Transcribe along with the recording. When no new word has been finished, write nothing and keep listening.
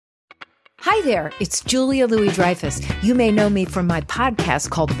Hi there, it's Julia Louis-Dreyfus. You may know me from my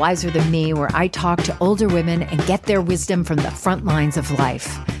podcast called Wiser Than Me, where I talk to older women and get their wisdom from the front lines of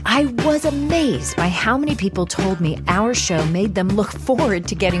life. I was amazed by how many people told me our show made them look forward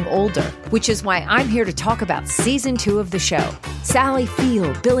to getting older, which is why I'm here to talk about season 2 of the show. Sally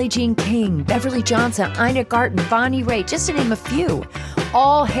Field, Billie Jean King, Beverly Johnson, Ina Garten, Bonnie Raitt, just to name a few.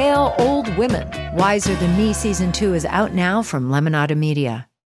 All hail old women. Wiser Than Me season 2 is out now from Lemonada Media.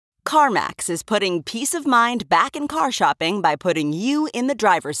 CarMax is putting peace of mind back in car shopping by putting you in the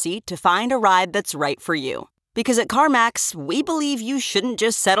driver's seat to find a ride that's right for you. Because at CarMax, we believe you shouldn't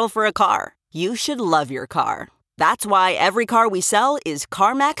just settle for a car. You should love your car. That's why every car we sell is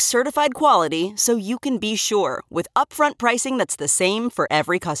CarMax certified quality, so you can be sure with upfront pricing that's the same for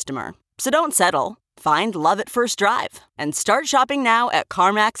every customer. So don't settle. Find love at first drive and start shopping now at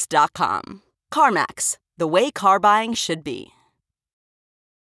CarMax.com. CarMax, the way car buying should be.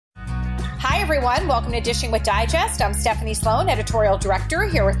 Hi, everyone. Welcome to Dishing with Digest. I'm Stephanie Sloan, editorial director,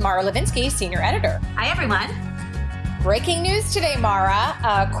 here with Mara Levinsky, senior editor. Hi, everyone. Breaking news today,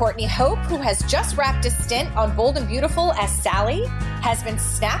 Mara. Courtney Hope, who has just wrapped a stint on Bold and Beautiful as Sally, has been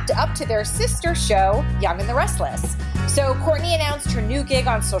snapped up to their sister show, Young and the Restless. So Courtney announced her new gig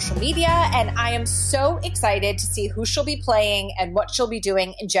on social media, and I am so excited to see who she'll be playing and what she'll be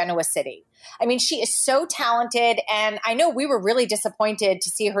doing in Genoa City. I mean, she is so talented, and I know we were really disappointed to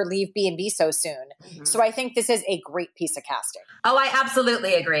see her leave B&B so soon. Mm-hmm. So I think this is a great piece of casting. Oh, I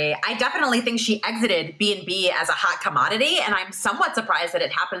absolutely agree. I definitely think she exited B&B as a hot commodity, and I'm somewhat surprised that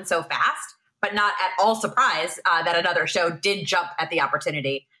it happened so fast, but not at all surprised that another show did jump at the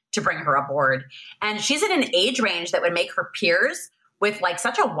opportunity to bring her aboard. And she's in an age range that would make her peers with like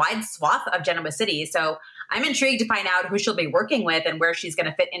such a wide swath of Genoa City. So I'm intrigued to find out who she'll be working with and where she's going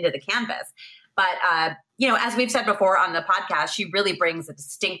to fit into the canvas. But, as we've said before on the podcast, she really brings a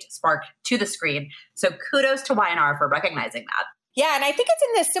distinct spark to the screen. So kudos to Y&R for recognizing that. Yeah, and I think it's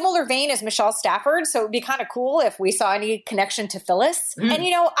in a similar vein as Michelle Stafford, so it would be kind of cool if we saw any connection to Phyllis. Mm. And,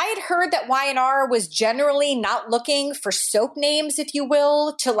 I had heard that Y&R was generally not looking for soap names, if you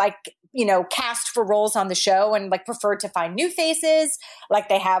will, to cast for roles on the show and preferred to find new faces like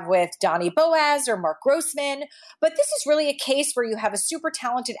they have with Donnie Boaz or Mark Grossman. But this is really a case where you have a super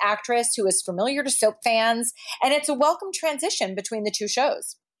talented actress who is familiar to soap fans, and it's a welcome transition between the two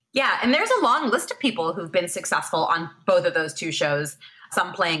shows. Yeah, and there's a long list of people who've been successful on both of those two shows,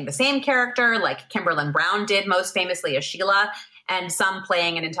 some playing the same character like Kimberlyn Brown did most famously as Sheila, and some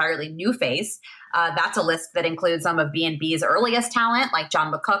playing an entirely new face. That's a list that includes some of B&B's earliest talent, like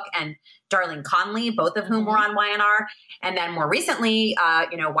John McCook and Darlene Conley, both of whom were on Y&R. And then more recently,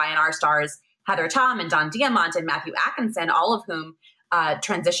 Y&R stars Heather Tom and Don Diamont and Matthew Atkinson, all of whom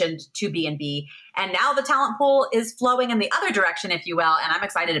transitioned to B&B. And now the talent pool is flowing in the other direction, if you will, and I'm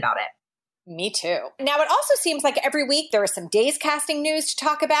excited about it. Me too. Now, it also seems like every week there is some Days casting news to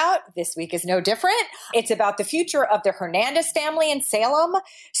talk about. This week is no different. It's about the future of the Hernandez family in Salem.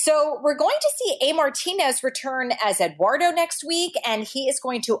 So we're going to see A. Martinez return as Eduardo next week, and he is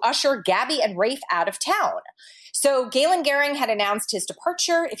going to usher Gabby and Rafe out of town. So Galen Gehring had announced his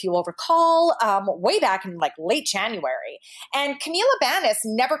departure, if you will recall, way back in late January. And Camila Banus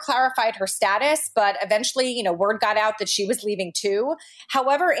never clarified her status, but eventually, word got out that she was leaving too.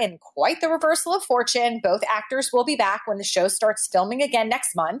 However, in quite the reversal of fortune, both actors will be back when the show starts filming again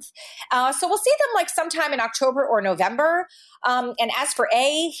next month. So we'll see them sometime in October or November. And as for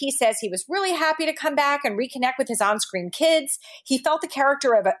A, he says he was really happy to come back and reconnect with his on-screen kids. He felt the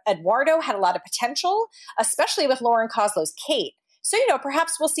character of Eduardo had a lot of potential, especially with Lauren Koslow's Kate. So,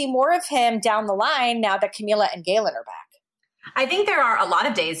 perhaps we'll see more of him down the line now that Camila and Galen are back. I think there are a lot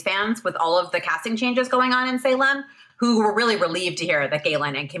of Days fans with all of the casting changes going on in Salem who were really relieved to hear that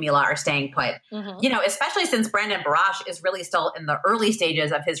Galen and Camila are staying put. Mm-hmm. Especially since Brandon Barash is really still in the early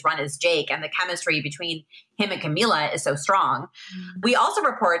stages of his run as Jake, and the chemistry between him and Camila is so strong. Mm-hmm. We also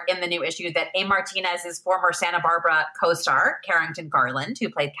report in the new issue that A. Martinez's former Santa Barbara co-star, Carrington Garland, who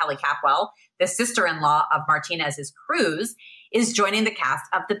played Kelly Capwell, the sister-in-law of Martinez's Cruz, is joining the cast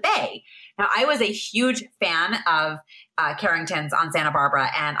of The Bay. Now, I was a huge fan of Carrington's on Santa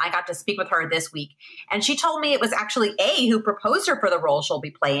Barbara, and I got to speak with her this week. And she told me it was actually A who proposed her for the role she'll be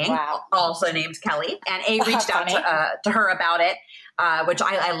playing, wow. Also named Kelly. And A reached out to her about it, which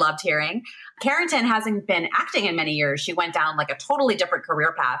I loved hearing. Carrington hasn't been acting in many years. She went down a totally different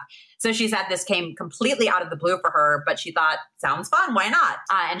career path. So she said this came completely out of the blue for her, but she thought, sounds fun, why not?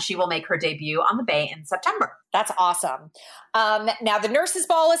 And she will make her debut on The Bay in September. That's awesome. Now, the Nurses'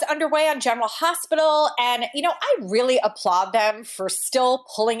 Ball is underway on General Hospital, and, I really applaud them for still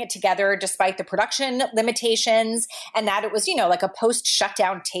pulling it together despite the production limitations and that it was, a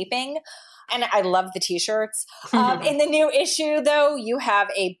post-shutdown taping. And I love the t-shirts. In the new issue, though, you have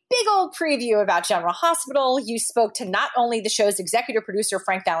a big old preview about General Hospital. You spoke to not only the show's executive producer,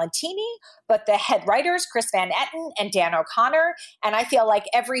 Frank Valentini, but the head writers, Chris Van Etten and Dan O'Connor. And I feel like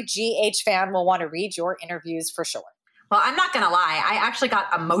every GH fan will want to read your interviews for sure. Well, I'm not going to lie. I actually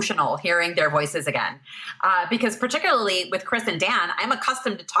got emotional hearing their voices again, because particularly with Chris and Dan, I'm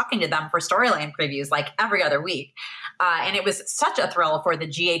accustomed to talking to them for storyline previews like every other week. And it was such a thrill for the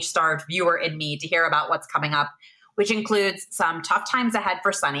GH-starved viewer in me to hear about what's coming up, which includes some tough times ahead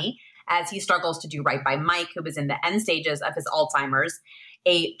for Sonny as he struggles to do right by Mike, who is in the end stages of his Alzheimer's,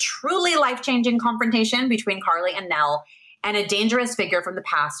 a truly life-changing confrontation between Carly and Nell, and a dangerous figure from the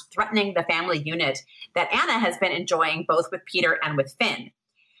past threatening the family unit that Anna has been enjoying both with Peter and with Finn.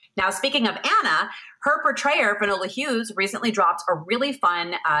 Now, speaking of Anna, her portrayer, Vanola Hughes, recently dropped a really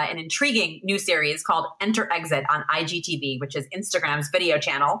fun and intriguing new series called Enter Exit on IGTV, which is Instagram's video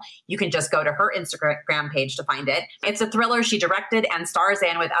channel. You can just go to her Instagram page to find it. It's a thriller she directed and stars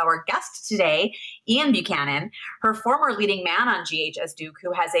in with our guest today, Ian Buchanan, her former leading man on GH as Duke,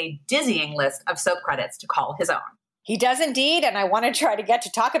 who has a dizzying list of soap credits to call his own. He does indeed, and I want to try to get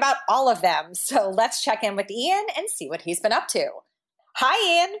to talk about all of them. So let's check in with Ian and see what he's been up to.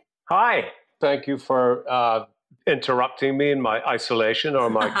 Hi, Ian. Hi. Thank you for interrupting me in my isolation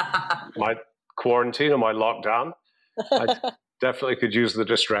or my my quarantine or my lockdown. I definitely could use the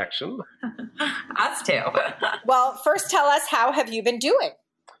distraction. Us too. Well, first tell us, how have you been doing?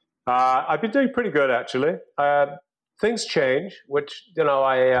 I've been doing pretty good, actually. Things change, which,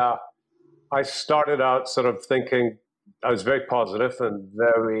 I started out sort of thinking I was very positive and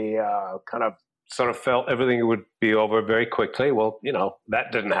very kind of sort of felt everything would be over very quickly. Well,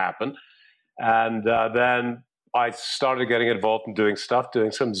 that didn't happen. And then I started getting involved in doing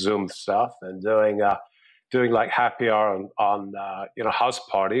some Zoom stuff and doing like happy hour on House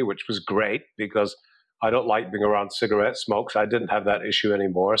Party, which was great because I don't like being around cigarette smoke. So I didn't have that issue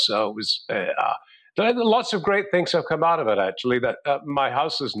anymore. So it was lots of great things have come out of it, actually. That my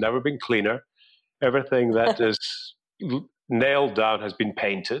house has never been cleaner. Everything that is nailed down has been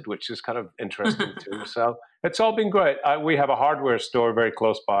painted, which is kind of interesting too. So it's all been great. We have a hardware store very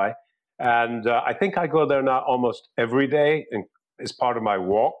close by. And I think I go there now almost every day as part of my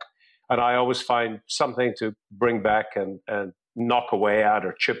walk. And I always find something to bring back and knock away at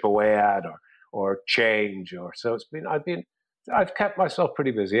or chip away at or change. So I've kept myself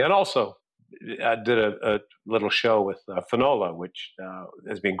pretty busy. And also, I did a little show with Finola, which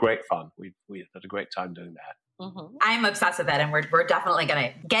has been great fun. We had a great time doing that. Mm-hmm. I'm obsessed with that, and we're definitely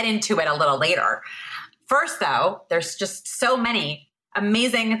going to get into it a little later. First, though, there's just so many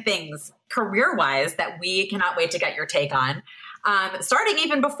amazing things career-wise that we cannot wait to get your take on. Starting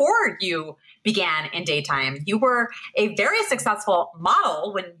even before you began in daytime, you were a very successful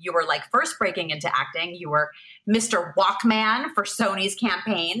model when you were first breaking into acting. You were Mr. Walkman for Sony's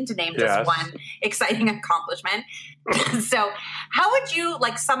campaign, to name just one exciting accomplishment. So how would you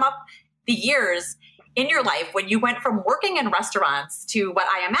sum up the years in your life when you went from working in restaurants to what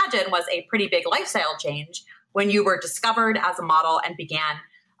I imagine was a pretty big lifestyle change when you were discovered as a model and began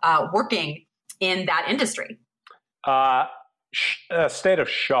working in that industry? A state of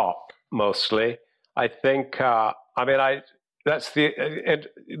shock, mostly. I think, that's the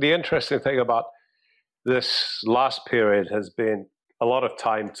interesting thing about this last period has been a lot of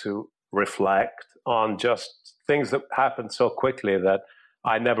time to reflect on just things that happened so quickly that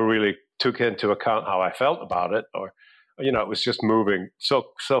I never really took into account how I felt about it, or, it was just moving so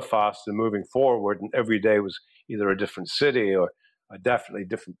fast and moving forward, and every day was either a different city or a definitely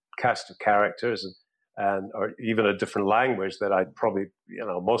different cast of characters and or even a different language that I probably,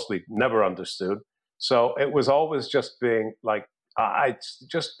 mostly never understood. So it was always just being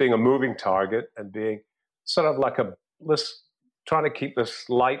just being a moving target and being sort of trying to keep this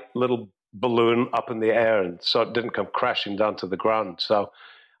light little balloon up in the air and so it didn't come crashing down to the ground. So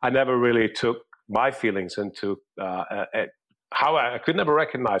I never really took my feelings into how I could never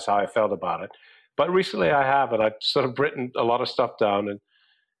recognize how I felt about it. But recently I have, and I've sort of written a lot of stuff down and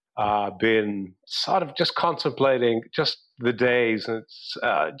been sort of just contemplating just the days and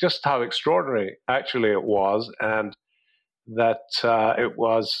just how extraordinary actually it was, and that it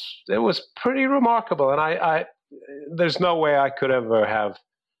was pretty remarkable. And I there's no way I could ever have,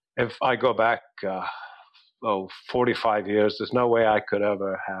 if I go back 45 years, there's no way I could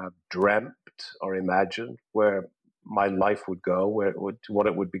ever have dreamt or imagined where my life would go, what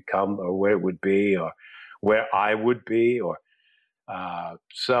it would become, or where it would be, or where I would be, or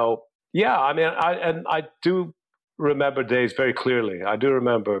so. Yeah, I do remember days very clearly. I do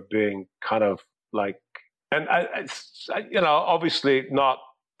remember being kind of and obviously not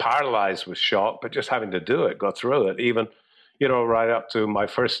paralyzed with shock, but just having to do it, go through it, even, right up to my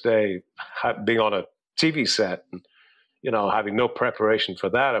first day being on a TV set and, having no preparation for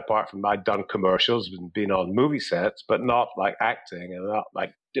that apart from I'd done commercials and been on movie sets, but not like acting and not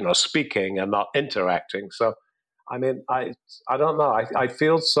like, speaking and not interacting. So, I mean, I don't know. I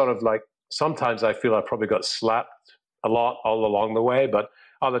feel sort of like sometimes I feel I probably got slapped a lot all along the way, but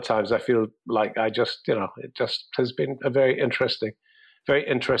other times I feel like I just, it just has been a very interesting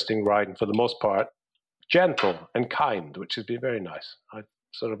ride, and for the most part, gentle and kind, which has been very nice. I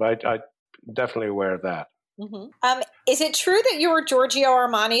definitely aware of that. Mm-hmm. Is it true that you were Giorgio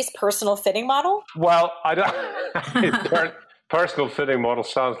Armani's personal fitting model? Well, I don't. His personal fitting model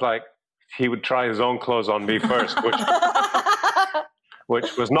sounds like he would try his own clothes on me first,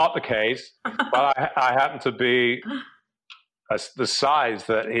 which was not the case. But I happen to be the size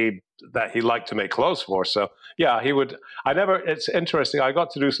that he liked to make clothes for. So yeah, he would. It's interesting. I got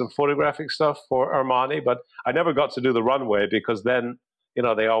to do some photographic stuff for Armani, but I never got to do the runway because then,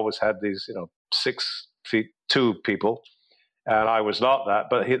 they always had these, 6'2" people, and I was not that,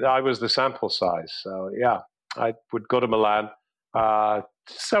 but I was the sample size. So yeah, I would go to Milan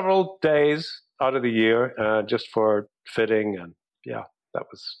several days out of the year just for fitting, and yeah,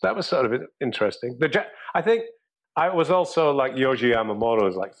 that was sort of interesting. I think I was also like Yohji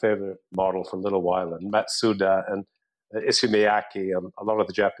Yamamoto's like favorite model for a little while, and Matsuda and Issey Miyake and a lot of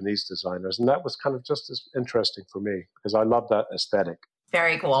the Japanese designers, and that was kind of just as interesting for me because I love that aesthetic.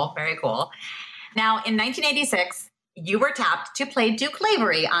 Very cool, very cool. Now, in 1986, you were tapped to play Duke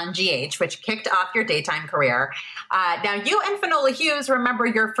Lavery on GH, which kicked off your daytime career. Now, you and Finola Hughes remember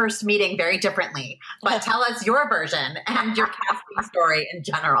your first meeting very differently, but tell us your version and your casting story in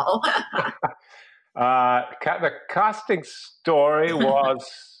general. The casting story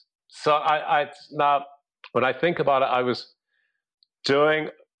was now when I think about it, I was doing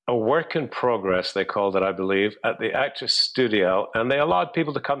a work in progress, they called it, I believe, at the Actors Studio, and they allowed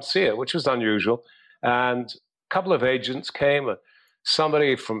people to come see it, which was unusual. And a couple of agents came, and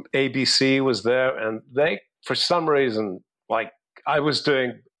somebody from ABC was there, and they, for some reason, like it was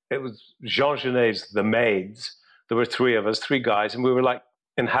Jean Genet's The Maids. There were three of us, three guys, and we were like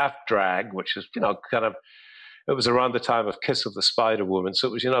in half drag, which is, it was around the time of Kiss of the Spider Woman. So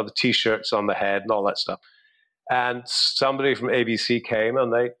it was, the T-shirts on the head and all that stuff. And somebody from ABC came,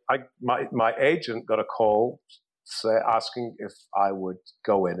 and my agent got a call asking if I would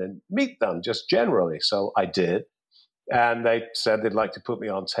go in and meet them just generally. So I did. And they said they'd like to put me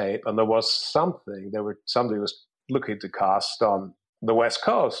on tape. And there was somebody was looking to cast on the West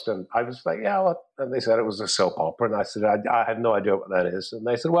Coast. And I was like, yeah, what? And they said it was a soap opera. And I said, I had no idea what that is. And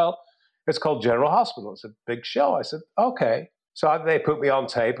they said, well, it's called General Hospital. It's a big show. I said, okay. So they put me on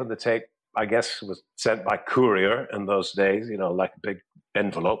tape, and the tape, I guess, was sent by courier in those days, like a big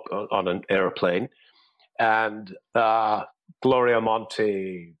envelope on an airplane. And Gloria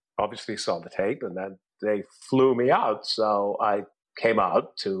Monty obviously saw the tape, and then they flew me out. So I came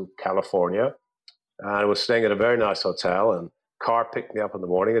out to California, and I was staying at a very nice hotel, and car picked me up in the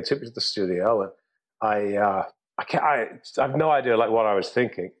morning and took me to the studio. And I have no idea like what I was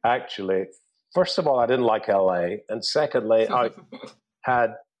thinking. Actually, first of all, I didn't like LA, and secondly, I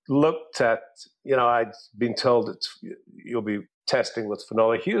had looked at, I'd been told that you'll be testing with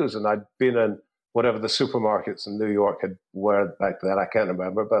Finola Hughes, and I'd been in whatever the supermarkets in New York were back then, I can't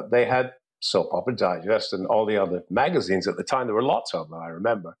remember, but they had Soap Opera Digest and all the other magazines at the time. There were lots of them, I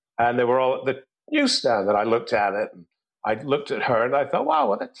remember. And they were all at the newsstand, and I looked at it, and I looked at her, and I thought,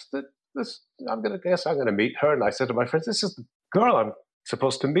 wow, I'm going to meet her. And I said to my friends, this is the girl I'm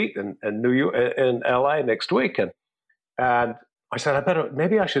supposed to meet in New York, in LA next week. And I said,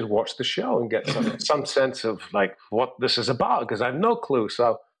 maybe I should watch the show and get some sense of like what this is about, because I have no clue.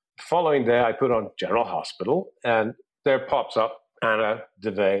 So the following day, I put on General Hospital, and there pops up Anna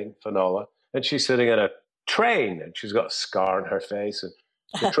Devane, Finola, and she's sitting in a train, and she's got a scar on her face, and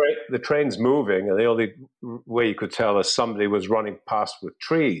the train's moving, and the only way you could tell is somebody was running past with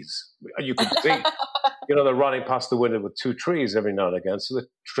trees. You could see, they're running past the window with two trees every now and again. So the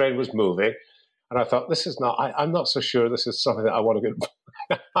train was moving. And I thought, this is not, I'm not so sure this is something that I want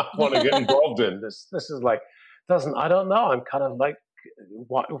to get involved in. This is like, I don't know. I'm kind of like,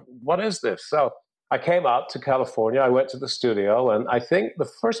 what is this? So I came out to California. I went to the studio, and I think the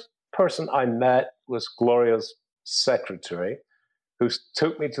first person I met was Gloria's secretary, who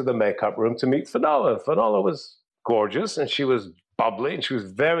took me to the makeup room to meet Finola. Finola was gorgeous, and she was bubbly, and she was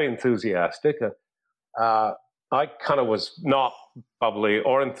very enthusiastic. I kind of was not bubbly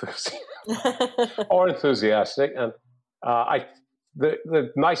or enthusiastic. And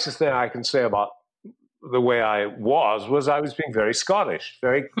the nicest thing I can say about the way I was I was being very Scottish,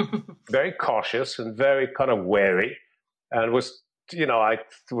 very, very cautious and very kind of wary, and I was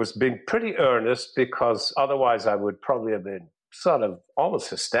being pretty earnest because otherwise I would probably have been sort of almost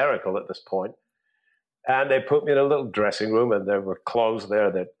hysterical at this point. And they put me in a little dressing room, and there were clothes there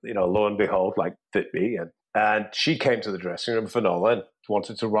that, lo and behold, like fit me. And she came to the dressing room, Finola, and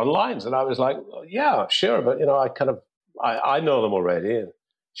wanted to run lines. And I was like, well, yeah, sure. But, I know them already. And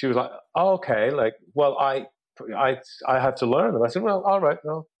she was like, oh, okay. Like, well, I have to learn them. I said, well, all right,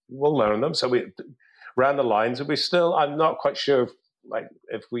 no, we'll learn them. So we ran the lines, and I'm not quite sure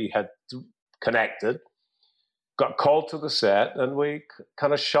if we had connected. Got called to the set, and we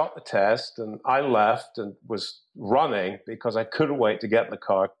kind of shot the test, and I left and was running because I couldn't wait to get in the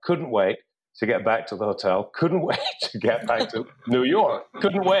car, couldn't wait to get back to the hotel, couldn't wait to get back to New York,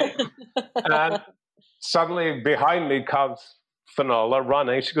 couldn't wait. And suddenly behind me comes Finola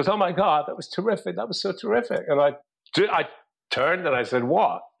running. She goes, oh my God, that was terrific. That was so terrific. And I turned and I said,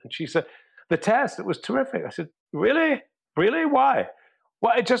 what? And she said, the test, it was terrific. I said, really? Really? Why?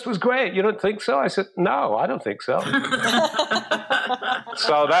 Well, it just was great. You don't think so? I said, no, I don't think so.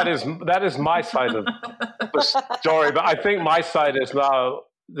 So that is my side of the story. But I think my side is now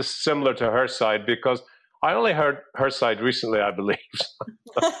similar to her side because I only heard her side recently, I believe.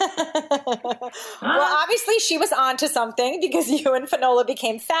 Well, obviously she was onto something because you and Finola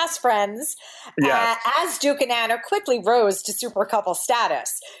became fast friends. Yes. As Duke and Anna quickly rose to super couple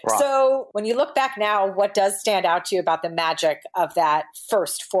status. Right. So when you look back now, what does stand out to you about the magic of that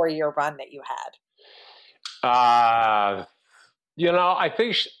first 4-year run that you had? I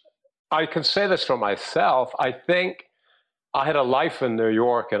think I can say this for myself. I think I had a life in New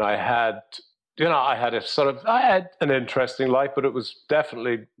York, and I had an interesting life, but it was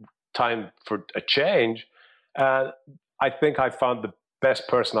definitely time for a change. And I think I found the best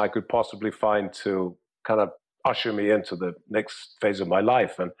person I could possibly find to kind of usher me into the next phase of my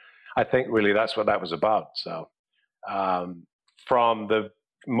life. And I think really that's what that was about. So from the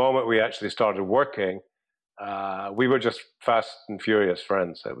moment we actually started working, we were just fast and furious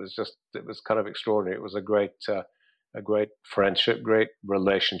friends. It was kind of extraordinary. It was a great friendship, great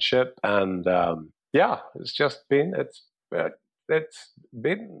relationship, and it's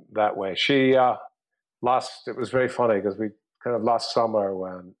been that way. She it was very funny because we kind of last summer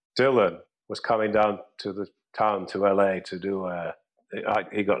when Dylan was coming down to the town to LA to do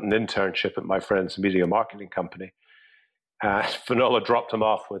he got an internship at my friend's media marketing company. Finola dropped him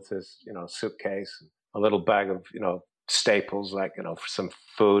off with his suitcase and a little bag of staples for some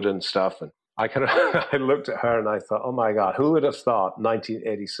food and stuff. And I looked at her and I thought, oh my God, who would have thought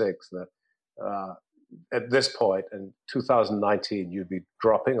 1986 that at this point in 2019 you'd be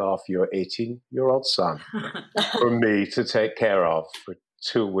dropping off your 18-year-old son for me to take care of for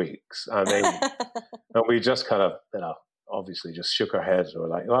 2 weeks. I mean, and we just kind of, obviously just shook our heads and we're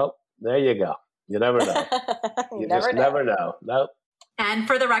like, well, there you go. You never know. You just never know. Nope. And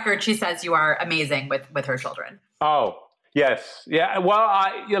for the record, she says you are amazing with her children. Oh, yes. Yeah. Well,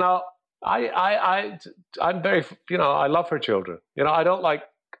 I'm very, I love her children. I don't like,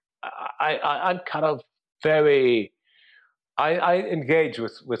 I'm kind of very, I engage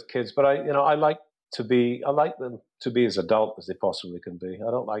with kids, but I like them to be as adult as they possibly can be.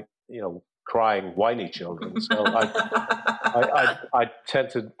 I don't like, crying, whiny children. So I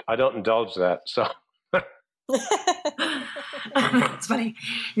don't indulge that. So. That's funny.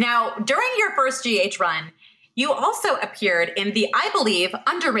 Now, during your first GH run, you also appeared in the, I believe,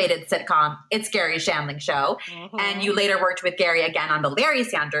 underrated sitcom, It's Gary Shandling Show. Mm-hmm. And you later worked with Gary again on the Larry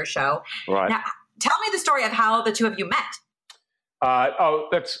Sanders Show. Right. Now, tell me the story of how the two of you met.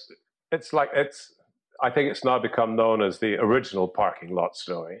 I think it's now become known as the original parking lot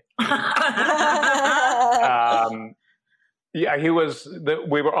story. Yeah, we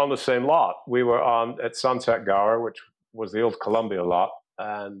were on the same lot. We were at Sunset Gower, which was the old Columbia lot.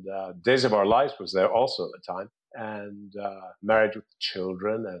 And Days of Our Lives was there also at the time. And Marriage with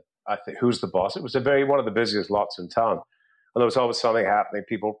Children. And I think Who's the Boss? It was one of the busiest lots in town. And there was always something happening,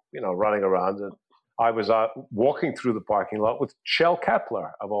 people, running around. And I was walking through the parking lot with Shel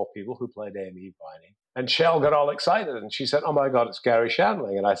Kepler, of all people, who played Amy Vining. And Shel got all excited. And she said, oh, my God, it's Gary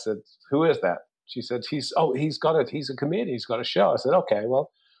Shandling. And I said, who is that? She said, he's a comedian. He's got a show. I said, okay,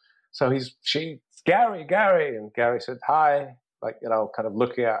 well, so Gary. And Gary said, hi, kind of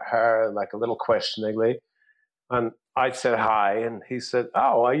looking at her like a little questioningly. And I said, hi. And he said,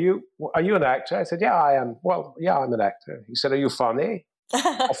 oh, are you an actor? I said, yeah, I am. Well, yeah, I'm an actor. He said, are you funny?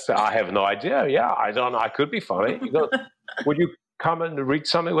 I said, I have no idea. Yeah, I could be funny. He goes, would you come and read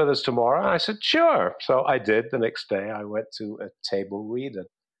something with us tomorrow? And I said, sure. So I did. The next day I went to a table read. And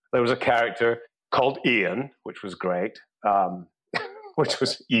there was a character called Ian, which was great, which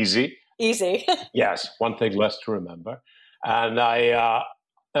was easy. Easy. Yes, one thing less to remember. And I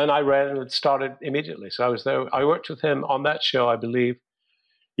read and it started immediately. So I was there. I worked with him on that show, I believe,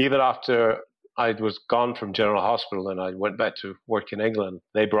 even after I was gone from General Hospital and I went back to work in England.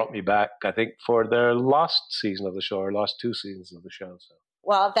 They brought me back, I think, for their last season of the show, or last 2 seasons of the show. So.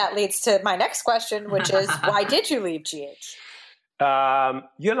 Well, that leads to my next question, which is, why did you leave GH?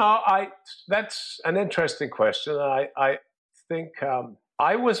 That's an interesting question. I think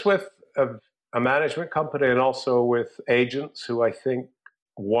I was with a management company and also with agents who I think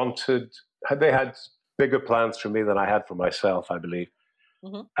they had bigger plans for me than I had for myself, I believe.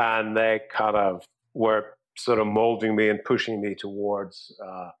 Mm-hmm. And they kind of were sort of molding me and pushing me towards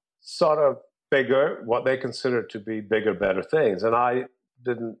sort of bigger, what they considered to be bigger, better things. And I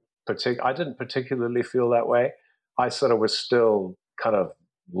didn't particularly feel that way. I sort of was still kind of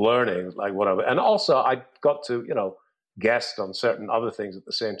learning, like whatever. And also I got to, guest on certain other things at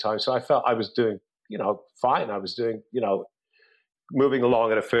the same time. So I felt I was doing, fine. I was doing, moving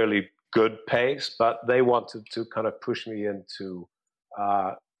along at a fairly good pace, but they wanted to kind of push me into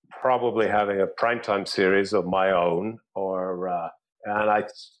probably having a primetime series of my own, and I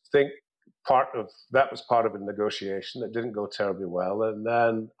think that was part of a negotiation that didn't go terribly well. And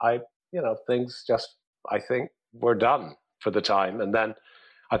then things just, I think, were done for the time. And then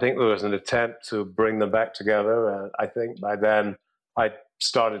I think there was an attempt to bring them back together. And I think by then I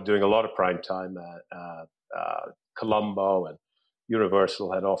started doing a lot of primetime at Colombo, and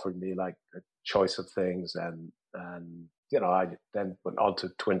Universal had offered me like a choice of things. And I then went on to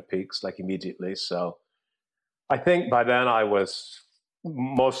Twin Peaks like immediately. So I think by then I was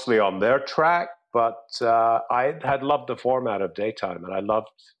mostly on their track, but I had loved the format of daytime, and I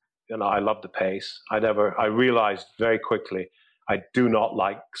loved the pace. I realized very quickly I do not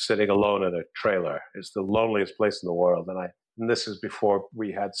like sitting alone in a trailer. It's the loneliest place in the world. And this is before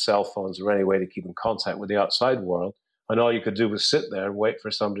we had cell phones or any way to keep in contact with the outside world. And all you could do was sit there and wait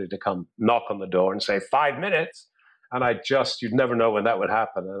for somebody to come knock on the door and say 5 minutes. And you'd never know when that would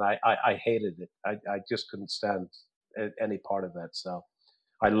happen. And I hated it. I just couldn't stand any part of that. So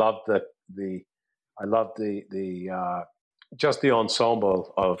I loved just the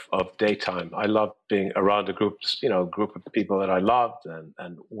ensemble of daytime. I loved being around a group of people that I loved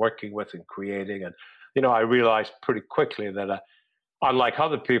and working with and creating. And, I realized pretty quickly that unlike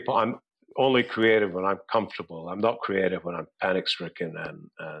other people, I'm only creative when I'm comfortable. I'm not creative when I'm panic-stricken and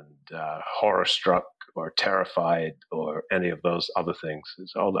horror-struck or terrified or any of those other things.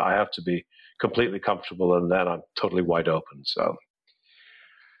 I have to be completely comfortable, and then I'm totally wide open. So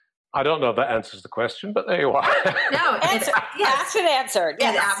I don't know if that answers the question, but there you are. No, asked and answered.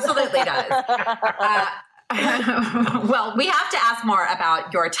 Yes. It absolutely does. Well, we have to ask more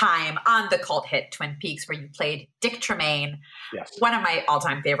about your time on the cult hit Twin Peaks, where you played Dick Tremaine, yes, one of my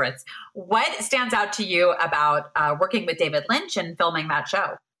all-time favorites. What stands out to you about working with David Lynch and filming that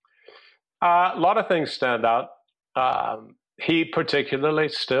show? A lot of things stand out. He particularly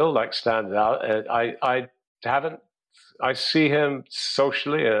still stands out. I see him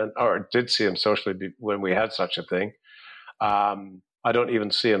socially, or did see him socially when we had such a thing. I don't even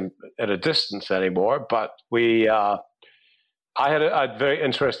see him at a distance anymore, but I had a very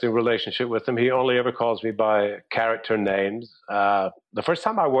interesting relationship with him. He only ever calls me by character names. The first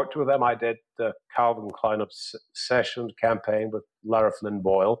time I worked with him, I did the Calvin Klein Obsession campaign with Lara Flynn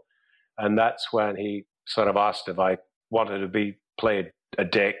Boyle. And that's when he sort of asked if I wanted to play a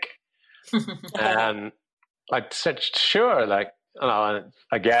dick. And I said, sure. And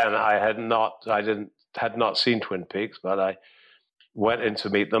again, I had not seen Twin Peaks, but I went in to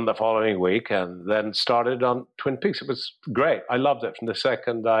meet them the following week and then started on Twin Peaks. It was great. I loved it from the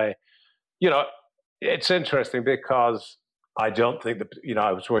second it's interesting because I don't think that,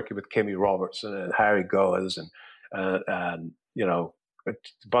 I was working with Kimmy Robertson and Harry Goers and a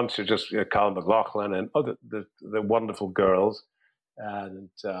bunch of just Colin McLaughlin and the wonderful girls. And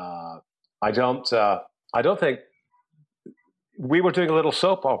I don't think we were doing a little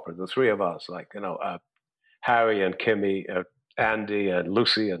soap opera, the three of us, Harry and Kimmy, Andy and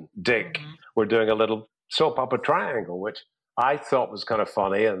Lucy and Dick were doing a little soap opera triangle, which I thought was kind of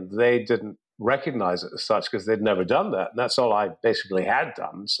funny, and they didn't recognize it as such because they'd never done that. And that's all I basically had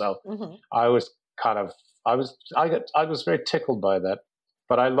done. So I was very tickled by that.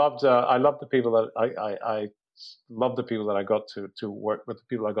 But I loved the people that I loved the people that I got to work with, the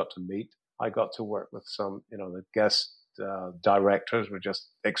people I got to meet. I got to work with some, the guest directors were just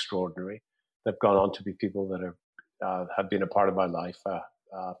extraordinary. They've gone on to be people that have been a part of my life,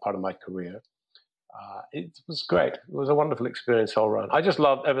 part of my career. it was great. It was a wonderful experience all around. I just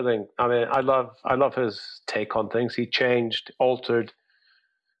loved everything. I mean, I love his take on things. He altered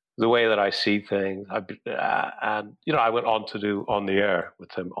the way that I see things. And I went on to do On the Air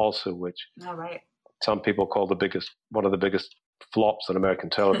with him also, which some people call one of the biggest flops on American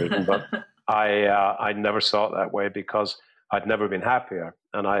television. But I never saw it that way because I'd never been happier,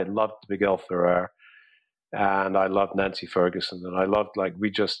 and I loved Miguel Ferrer, and I loved Nancy Ferguson, and I loved we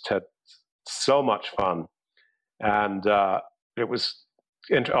just had so much fun, and it was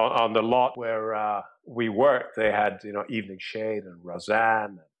on the lot where we worked. They had Evening Shade and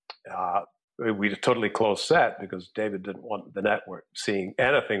Roseanne. We had a totally closed set because David didn't want the network seeing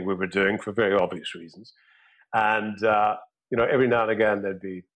anything we were doing for very obvious reasons. And every now and again there'd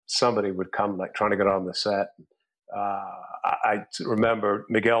be somebody would come trying to get on the set. I remember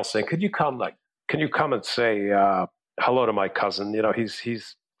Miguel saying, "Can you come and say hello to my cousin?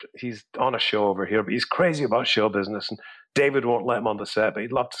 He's on a show over here, but he's crazy about show business, and David won't let him on the set, but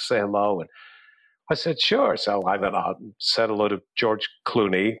he'd love to say hello." And I said, "Sure." So I went out and said hello to George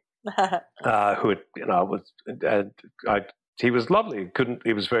Clooney, who he was lovely.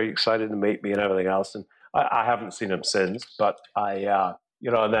 He was very excited to meet me and everything else. And I haven't seen him since, but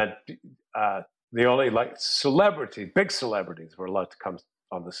and then the only big celebrities were allowed to come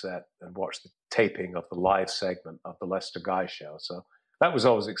on the set and watch the taping of the live segment of the Lester Guy show. So that was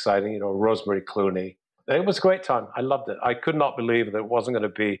always exciting. Rosemary Clooney. It was a great time. I loved it. I could not believe that it wasn't going to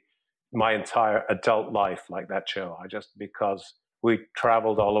be my entire adult life like that show. Because we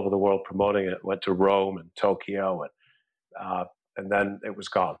traveled all over the world promoting it, went to Rome and Tokyo, and then it was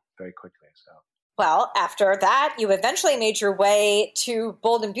gone very quickly. So. Well, after that, you eventually made your way to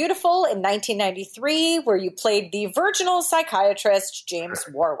Bold and Beautiful in 1993, where you played the virginal psychiatrist, James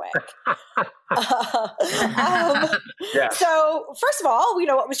Warwick. So, first of all,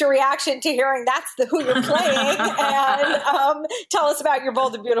 what was your reaction to hearing that's who you're playing? And tell us about your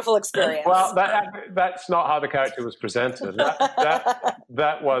Bold and Beautiful experience. Well, that's not how the character was presented.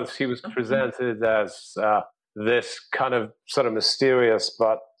 He was presented as this kind of sort of mysterious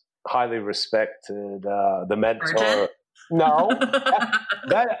but highly respected, the mentor. Urgent? No,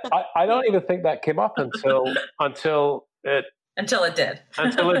 I don't even think that came up until it did. Until it did,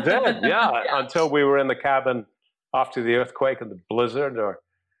 yeah. Until we were in the cabin after the earthquake and the blizzard,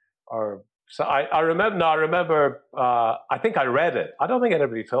 or so. I remember. I think I read it. I don't think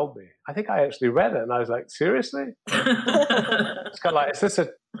anybody told me. I think I actually read it, and I was like, seriously? It's kind of like,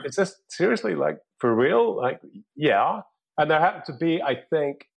 is this seriously for real? Yeah. And there happened to be, I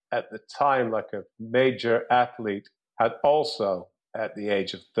think, at the time, a major athlete had also, at the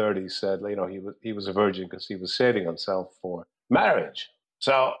age of 30, said, he was a virgin because he was saving himself for marriage.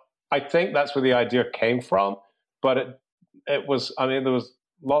 So I think that's where the idea came from. But it was, there was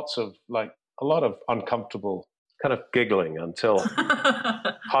a lot of uncomfortable kind of giggling until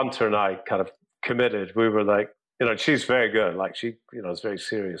Hunter and I kind of committed. We were she's very good. She, is very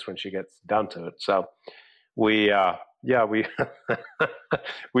serious when she gets down to it. So we I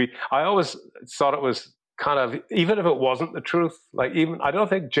always thought it was kind of, even if it wasn't the truth, I don't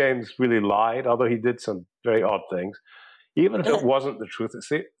think James really lied, although he did some very odd things. Even if it wasn't the truth,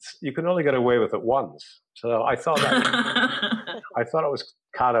 you can only get away with it once. So I thought it was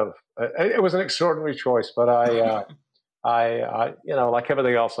kind of, it was an extraordinary choice, but I like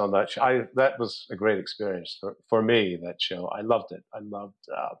everything else on that show, that was a great experience for me, that show. I loved it.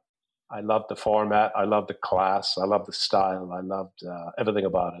 I loved the format. I loved the class. I loved the style. I loved everything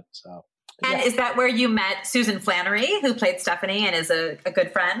about it. So, and is that where you met Susan Flannery, who played Stephanie and is a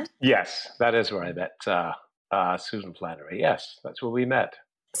good friend? Yes, that is where I met Susan Flannery. Yes, that's where we met.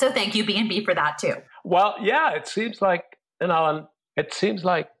 So thank you, B&B, for that too. Well, yeah, it seems like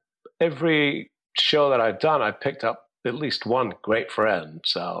every show that I've done, I've picked up at least one great friend.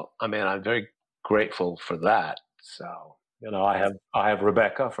 So, I'm very grateful for that. So. I have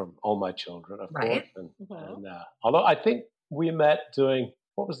Rebecca from All My Children, of course. And although I think we met doing,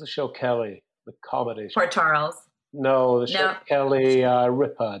 what was the show, Kelly? The comedy show. Port Charles. No, the show Kelly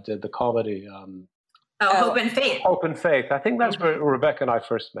Ripa did, the comedy. Hope and Faith. Hope and Faith. I think that's where Rebecca and I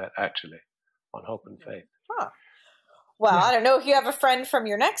first met, actually, on Hope and Faith. Huh. Well, I don't know if you have a friend from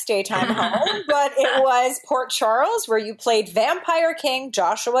your next daytime home, but it was Port Charles, where you played Vampire King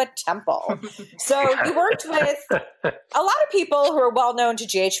Joshua Temple. So you worked with a lot of people who are well known to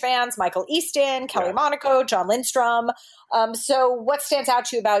GH fans: Michael Easton, Kelly Monaco, John Lindstrom. So what stands out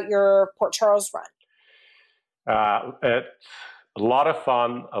to you about your Port Charles run? A lot of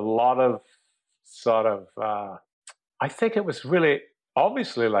fun, a lot of sort of, I think it was really,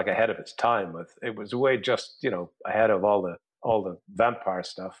 obviously ahead of its time. It was way just ahead of all the vampire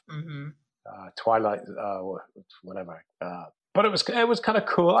stuff. Mm-hmm. Twilight, whatever. But it was kind of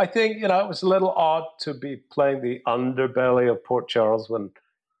cool. I think, you know, it was a little odd to be playing the underbelly of Port Charles when,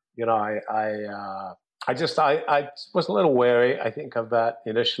 you know, I was a little wary, I think, of that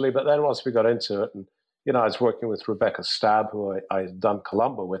initially. But then once we got into it, and, you know, I was working with Rebecca Stabb, who I had done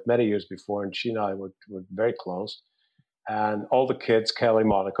Columbo with many years before, and she and I were very close. And all the kids, Kelly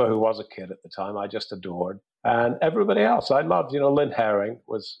Monaco, who was a kid at the time, I just adored. And everybody else I loved. You know, Lynn Herring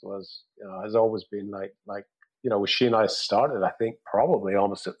was you know, has always been like, you know, she and I started, I think, probably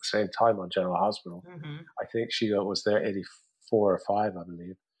almost at the same time on General Hospital. Mm-hmm. I think she was there 84 or 5, I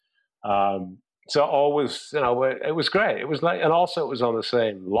believe. So always, you know, it was great. It was like, and also it was on the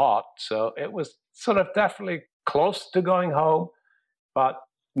same lot. So it was sort of definitely close to going home, but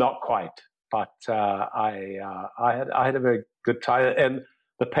not quite. But I had a very good time, and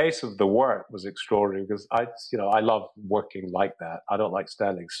the pace of the work was extraordinary because I love working like that. I don't like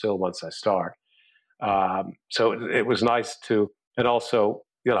standing still once I start. So it was nice to, and also,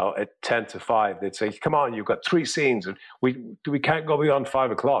 you know, at 10 to 5, they'd say, "Come on, you've got 3 scenes, and we can't go beyond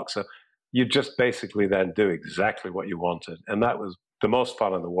 5 o'clock." So you just basically then do exactly what you wanted, and that was the most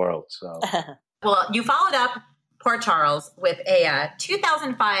fun in the world. So, well, you followed up Port Charles with a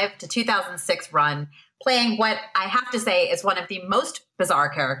 2005 to 2006 run, playing what I have to say is one of the most bizarre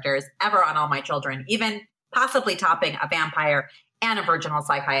characters ever on All My Children, even possibly topping a vampire and a virginal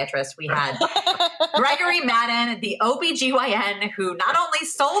psychiatrist. We had Gregory Madden, the OBGYN, who not only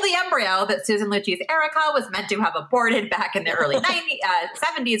stole the embryo that Susan Lucci's Erica was meant to have aborted back in the early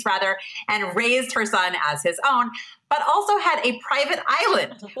 70s, and raised her son as his own, but also had a private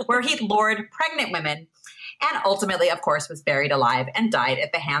island where he lured pregnant women, and ultimately, of course, was buried alive and died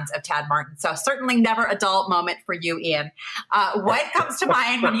at the hands of Tad Martin. So certainly never a dull moment for you, Ian. What comes to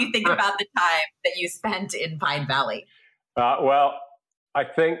mind when you think about the time that you spent in Pine Valley? Well, I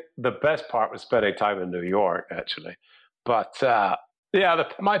think the best part was spending time in New York, actually. But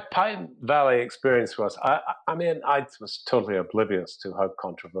my Pine Valley experience was, I was totally oblivious to how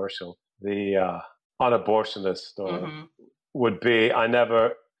controversial the unabortionist would be.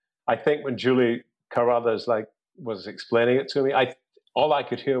 I think when Julie Carruthers was explaining it to me, all I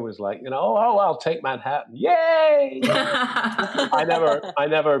could hear was like, you know, I'll take Manhattan. Yay! I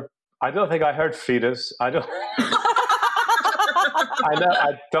don't think I heard fetus. I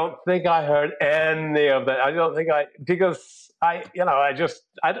don't think I heard any of that.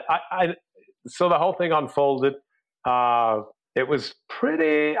 So the whole thing unfolded. It was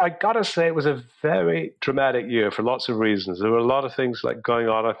I gotta say, it was a very dramatic year for lots of reasons. There were a lot of things going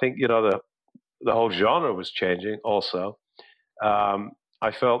on. I think, you know, the whole genre was changing also.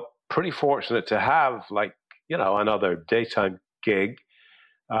 I felt pretty fortunate to have another daytime gig.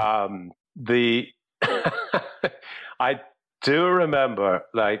 I do remember,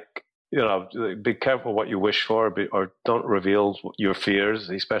 be careful what you wish for, or don't reveal your fears,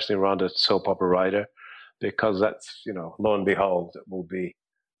 especially around a soap opera writer, because that's, you know, lo and behold, it will be.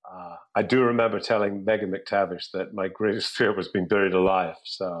 I do remember telling Megan McTavish that my greatest fear was being buried alive.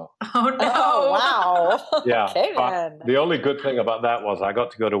 So. Oh no! Oh, wow. Yeah. Okay, then. The only good thing about that was I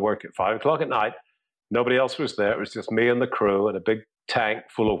got to go to work at 5 o'clock at night. Nobody else was there. It was just me and the crew and a big tank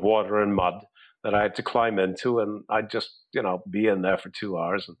full of water and mud that I had to climb into, and I'd just, you know, be in there for 2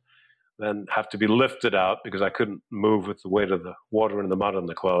 hours and then have to be lifted out because I couldn't move with the weight of the water and the mud on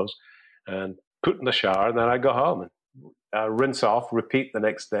the clothes, and put in the shower, and then I'd go home and rinse off, repeat the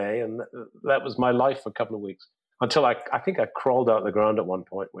next day, and that was my life for a couple of weeks until I think I crawled out of the ground at one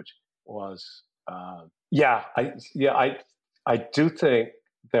point, which was I do think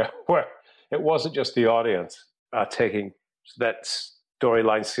it wasn't just the audience taking that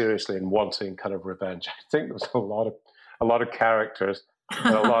storyline seriously and wanting kind of revenge. I think there was a lot of characters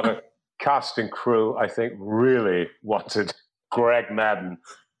and a lot of cast and crew, I think, really wanted Greg Madden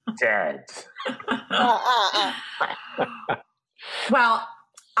dead. Well,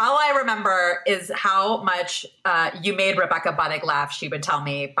 all I remember is how much you made Rebecca Budig laugh, she would tell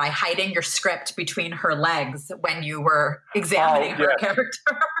me, by hiding your script between her legs when you were examining her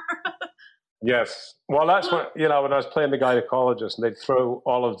character. Yes. Well, that's when, you know, when I was playing the gynecologist and they'd throw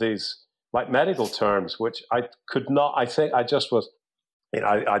all of these medical terms, which I could not, I think I just was, you know,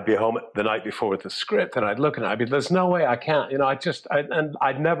 I'd be home the night before with the script and I'd look at it, I'd be, there's no way I can't, you know, and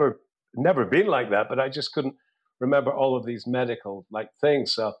I'd never been like that, but I just couldn't remember all of these medical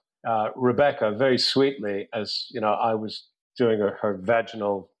things. So Rebecca, very sweetly, as, you know, I was doing her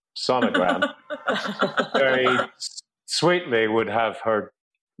vaginal sonogram, very sweetly would have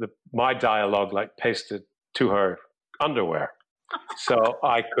my dialogue pasted to her underwear, so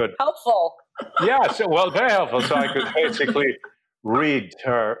I could helpful. Yeah, so very helpful. So I could basically read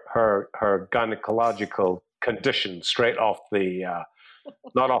her gynecological condition straight off the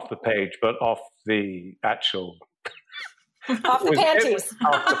not off the page, but off the actual off the panties.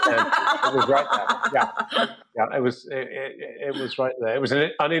 Off the panties. It was right there. Yeah. It was right there. It was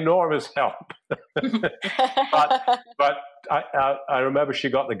an enormous help. but I remember she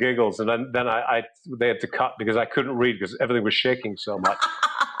got the giggles, and then they had to cut because I couldn't read because everything was shaking so much.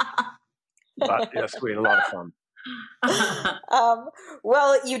 But yes, we had a lot of fun.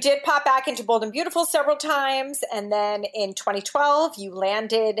 Well, you did pop back into Bold and Beautiful several times, and then in 2012 you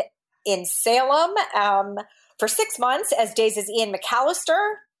landed in Salem for 6 months as Days' Ian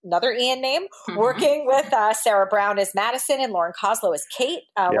McAllister, another Ian name, working with Sarah Brown as Madison and Lauren Koslow as Kate.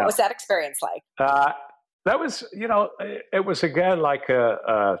 What was that experience like? That was, it was again like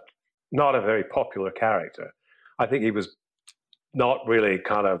not a very popular character. I think he was not really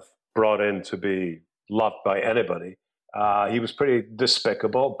kind of brought in to be loved by anybody. He was pretty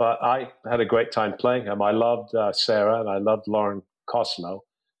despicable, but I had a great time playing him. I loved Sarah and I loved Lauren Koslow.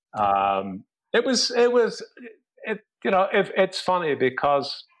 It's funny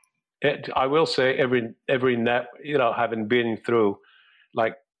because I will say every net, having been through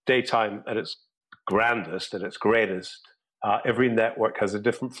like daytime at its grandest, at its greatest, every network has a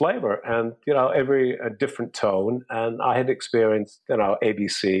different flavor and, a different tone. And I had experienced,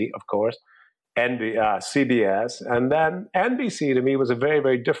 ABC, of course, CBS, and then NBC to me was a very,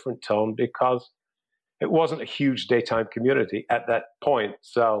 very different tone because it wasn't a huge daytime community at that point.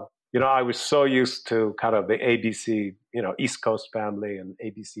 So, I was so used to kind of the ABC, East Coast family and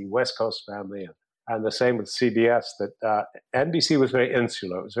ABC West Coast family, and the same with CBS, that NBC was very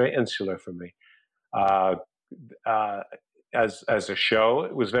insular. It was very insular for me. As a show,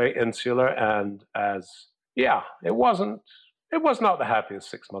 it was very insular, and it was not the happiest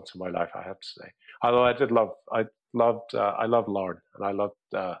 6 months of my life, I have to say. Although I loved Lauren and I loved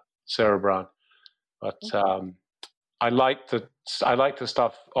Sarah Brown, but I liked the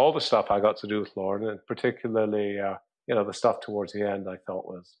stuff, all the stuff I got to do with Lauren, and particularly the stuff towards the end I thought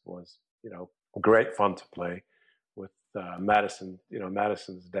was great fun to play with Madison,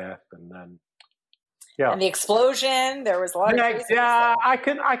 Madison's death, and then. Yeah. And the explosion, there was a lot of crazy stuff. I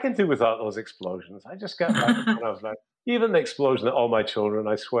can do without those explosions. I just get like, when I was like, even the explosion at All My Children,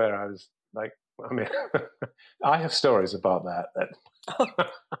 I swear I was like, I have stories about that.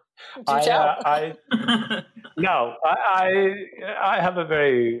 I have a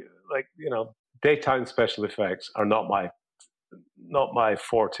very daytime special effects are not my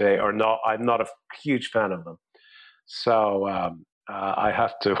forte, or not. I'm not a huge fan of them. So I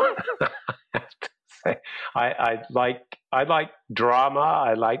have to. I like drama.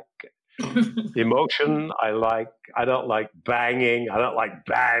 I like emotion. I don't like banging. I don't like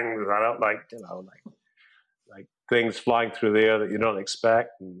bangs. I don't like like things flying through the air that you don't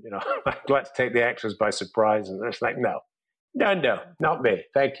expect. And let's take the actors by surprise. And it's like no, not me.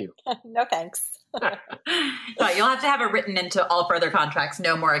 Thank you. No thanks. So you'll have to have it written into all further contracts.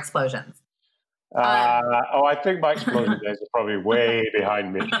 No more explosions. I think my explosion days are probably way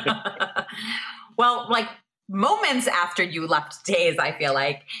behind me. Well, like moments after you left Days, I feel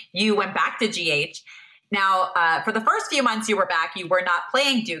like you went back to GH. Now, for the first few months you were back, you were not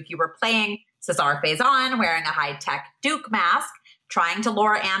playing Duke. You were playing Cesar Faison, wearing a high-tech Duke mask, trying to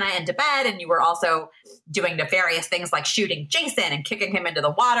lure Anna into bed. And you were also doing nefarious things like shooting Jason and kicking him into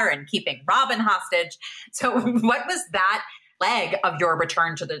the water and keeping Robin hostage. So what was that leg of your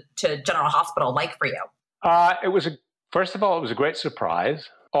return to General Hospital like for you? First of all, it was a great surprise.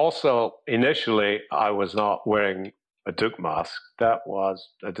 Also, initially, I was not wearing a Duke mask. That was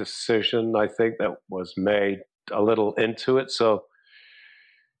a decision, I think, that was made a little into it. So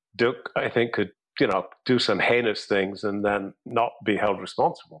Duke, I think, could, do some heinous things and then not be held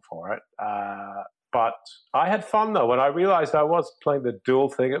responsible for it. But I had fun, though. When I realized I was playing the dual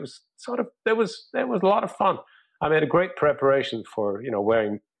thing, it was it was a lot of fun. I made a great preparation for,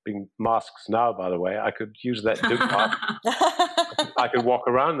 wearing masks now, by the way. I could use that Duke mask. I could walk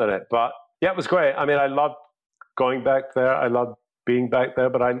around in it. But yeah, it was great. I mean, I loved going back there. I loved being back there.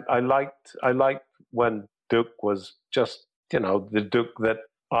 But I liked when Duke was just, the Duke that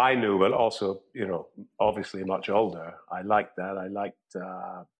I knew, but also, obviously much older. I liked that. I liked,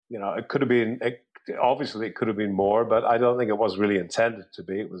 it could have been, obviously it could have been more, but I don't think it was really intended to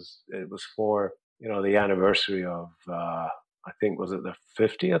be. It was for, the anniversary of, I think, was it the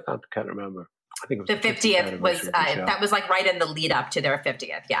 50th? I can't remember. I think it was the 50th was, that was like right in the lead up to their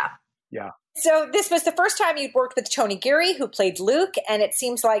 50th. Yeah. Yeah. So this was the first time you'd worked with Tony Geary, who played Luke, and it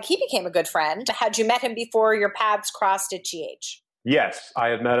seems like he became a good friend. Had you met him before your paths crossed at GH? Yes, I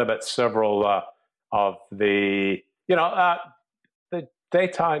had met him at several of the,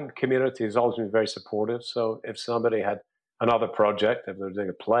 daytime community has always been very supportive. So if somebody had another project, if they were doing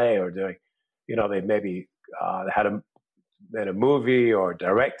a play or doing, they maybe made a movie or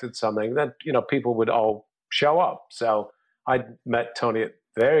directed something, then, people would all show up. So I met Tony at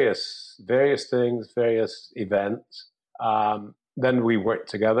various things, various events. Then we worked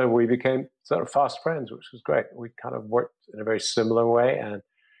together. We became sort of fast friends, which was great. We kind of worked in a very similar way, and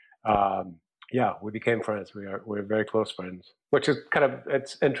we became friends. We're very close friends, which is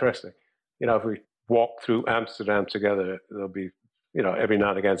it's interesting. If we walk through Amsterdam together, there'll be, every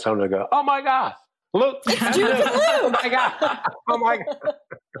now and again, someone will go, "Oh my God, look, it's Duke and Luke. Oh my God, oh my God."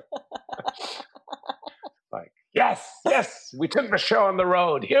 Like, yes, we took the show on the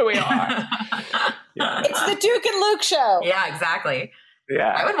road. Here we are. Yeah. It's the Duke and Luke show. Yeah, exactly.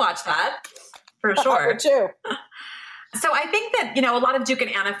 Yeah. I would watch that for sure. I would too. So I think that, a lot of Duke and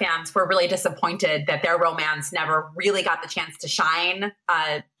Anna fans were really disappointed that their romance never really got the chance to shine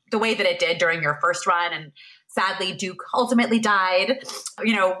the way that it did during your first run. And sadly, Duke ultimately died.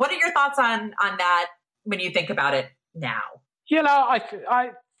 What are your thoughts on that when you think about it now? When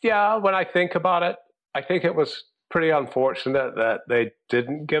I think about it, I think it was pretty unfortunate that they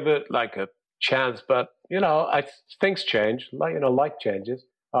didn't give it like a chance. But, things change, life changes.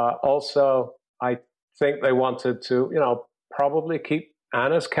 Also, I think they wanted to, probably keep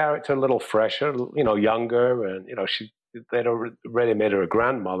Anna's character a little fresher, younger. And, they'd already made her a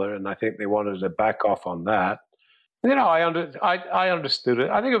grandmother. And I think they wanted to back off on that. I understood it.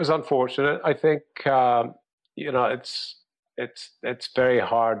 I think it was unfortunate. I think, it's very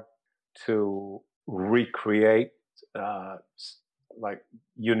hard to recreate like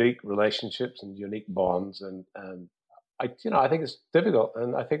unique relationships and unique bonds, and I think it's difficult.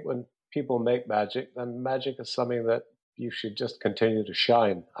 And I think when people make magic, then magic is something that you should just continue to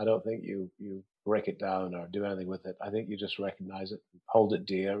shine. I don't think you break it down or do anything with it. I think you just recognize it, hold it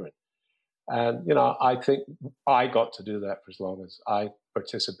dear, and I think I got to do that for as long as I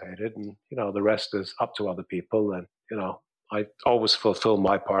participated, and the rest is up to other people. And I always fulfill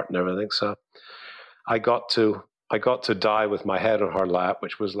my part and everything. So I got to die with my head on her lap,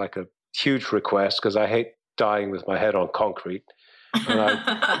 which was like a huge request because I hate dying with my head on concrete.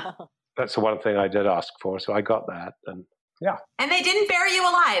 And that's the one thing I did ask for. So I got that, and yeah. And they didn't bury you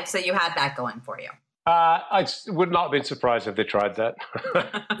alive, so you had that going for you. I would not have been surprised if they tried that.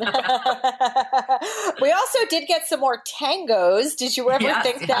 We also did get some more tangos. Did you ever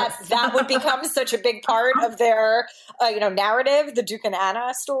think that would become such a big part of their, narrative, the Duke and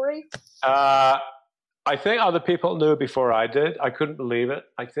Anna story? I think other people knew before I did. I couldn't believe it.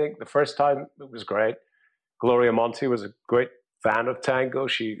 I think the first time it was great. Gloria Monty was a great fan of tango.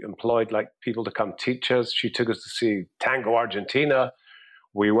 She employed people to come teach us. She took us to see Tango Argentina.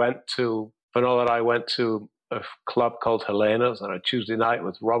 Finola and I went to a club called Helena's on a Tuesday night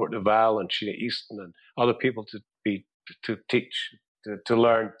with Robert Duvall and Sheena Easton and other people to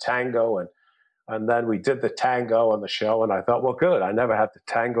learn tango. And then we did the tango on the show, and I thought, well, good. I never have to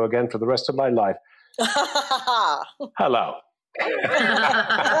tango again for the rest of my life. Hello.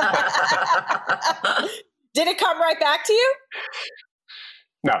 Did it come right back to you?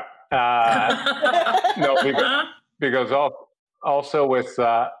 No. No, because also with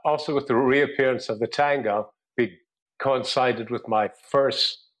the reappearance of the tango, it coincided with my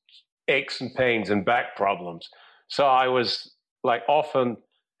first aches and pains and back problems. So I was often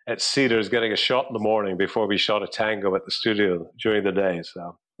at Cedars getting a shot in the morning before we shot a tango at the studio during the day.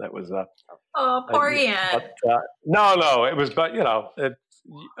 So that was oh, poor Ian. No, it was, but it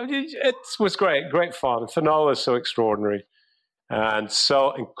was great fun. Finola is so extraordinary and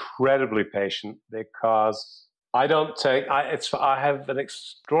so incredibly patient because I have an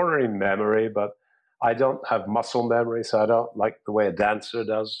extraordinary memory, but I don't have muscle memory, so I don't like the way a dancer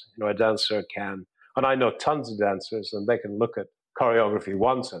does. A dancer can, and I know tons of dancers, and they can look at choreography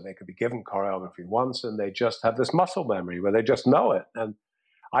once, and they could be given choreography once, and they just have this muscle memory where they just know it. And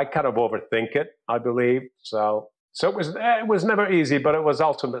I kind of overthink it, I believe. So it was never easy, but it was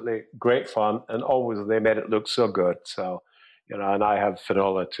ultimately great fun, and always they made it look so good. So, and I have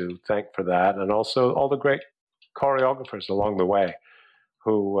Finola to thank for that, and also all the great choreographers along the way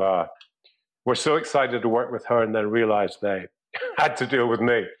who were so excited to work with her and then realized they had to deal with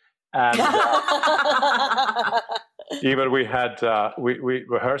me. And even we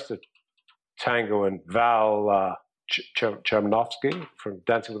rehearsed a tango, and Val Chernovsky from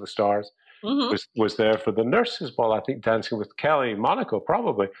Dancing with the Stars was there for the nurses' ball, I think, dancing with Kelly Monaco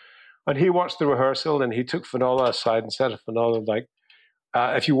probably. And he watched the rehearsal, and he took Finola aside and said to Finola,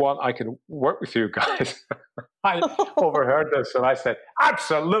 if you want, I can work with you guys. I overheard this and I said,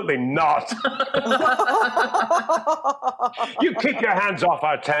 absolutely not. You keep your hands off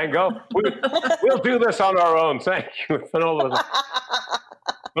our tango. We'll do this on our own. Thank you.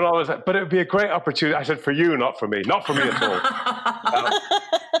 But it would be a great opportunity. I said, for you, not for me. Not for me at all.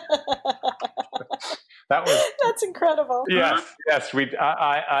 That's incredible. Yes. That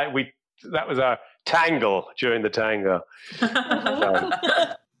was our tangle during the tango.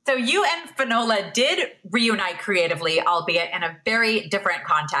 So you and Finola did reunite creatively, albeit in a very different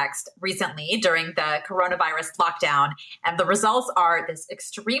context recently during the coronavirus lockdown. And the results are this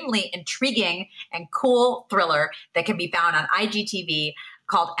extremely intriguing and cool thriller that can be found on IGTV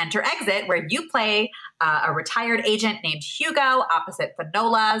called Enter Exit, where you play a retired agent named Hugo opposite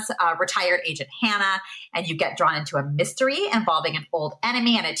Finola's retired agent Hannah, and you get drawn into a mystery involving an old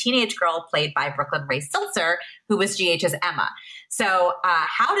enemy and a teenage girl played by Brooklyn Ray Siltzer, who was GH's Emma. So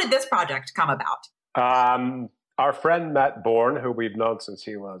how did this project come about? Our friend Matt Bourne, who we've known since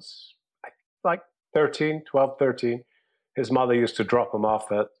he was like 13, his mother used to drop him off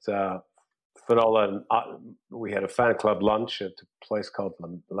at Finola, and we had a fan club lunch at a place called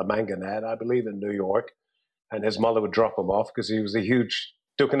La Manganette, I believe, in New York. And his mother would drop him off because he was a huge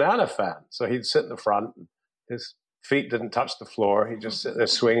Buchanan fan. So he'd sit in the front, and his feet didn't touch the floor. He'd just sit there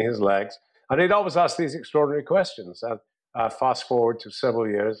swinging his legs. And he'd always ask these extraordinary questions. And fast forward to several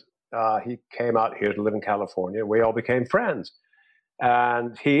years, he came out here to live in California. We all became friends.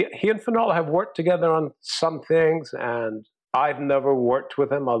 And he and Finola have worked together on some things, and I've never worked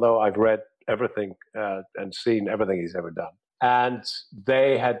with him, although I've read everything and seen everything he's ever done. And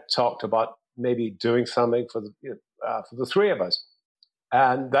they had talked about maybe doing something for the three of us.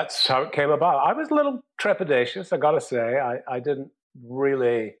 And that's how it came about. I was a little trepidatious, I got to say. I didn't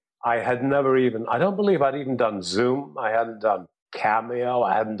really, I don't believe I'd even done Zoom. I hadn't done Cameo.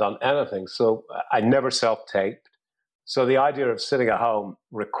 I hadn't done anything. So I never self-taped. So the idea of sitting at home,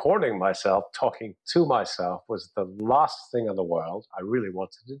 recording myself, talking to myself was the last thing in the world I really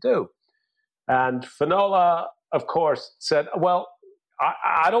wanted to do. And Finola, of course, said, well,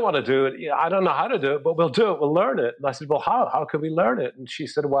 I don't want to do it. I don't know how to do it, but we'll do it. We'll learn it. And I said, well, how? How can we learn it? And she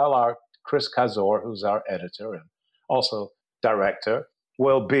said, well, our Chris Kazor, who's our editor and also director,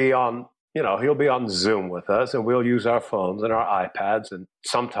 will be on, he'll be on Zoom with us, and we'll use our phones and our iPads, and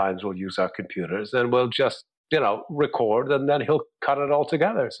sometimes we'll use our computers, and we'll just, record, and then he'll cut it all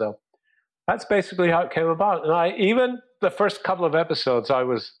together. So that's basically how it came about. And even the first couple of episodes, I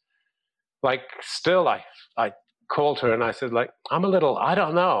was like, still, I called her and I said, like, I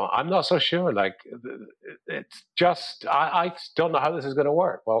don't know. I'm not so sure. Like, it's just, I don't know how this is going to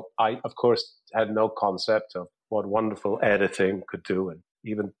work. Well, I, of course, had no concept of what wonderful editing could do, and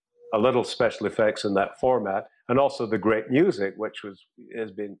even a little special effects in that format, and also the great music, which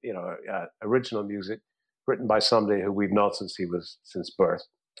has been, original music written by somebody who we've known since birth,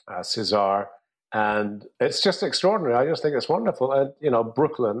 Cesar. And it's just extraordinary. I just think it's wonderful. And,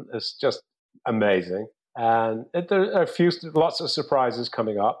 Brooklyn is just amazing. And there are lots of surprises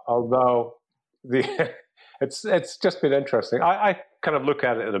coming up, although it's just been interesting. I kind of look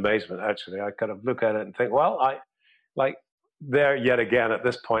at it in amazement, actually. I kind of look at it and think, well, there yet again at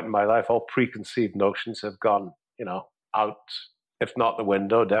this point in my life, all preconceived notions have gone, out, if not the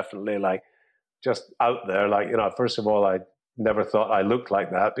window, definitely just out there. First of all, I never thought I looked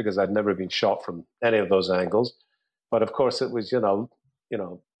like that because I'd never been shot from any of those angles. But of course it was,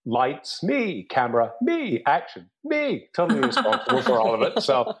 lights, me, camera, me, action, me, totally responsible for all of it.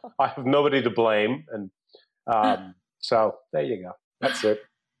 So I have nobody to blame. And so there you go. That's it.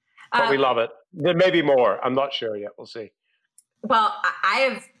 But we love it. There may be more. I'm not sure yet. We'll see. Well,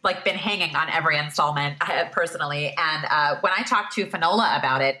 I have been hanging on every installment personally. And when I talked to Finola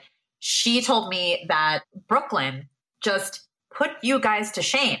about it, she told me that Brooklyn just put you guys to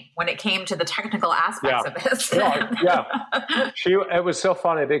shame when it came to the technical aspects of this. Yeah. It was so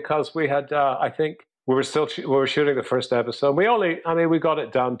funny because we had, I think we were shooting the first episode. We got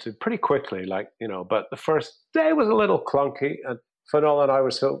it done to pretty quickly, but the first day was a little clunky, and Finola and I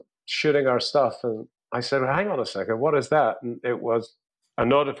were still shooting our stuff. And I said, well, hang on a second, what is that? And it was a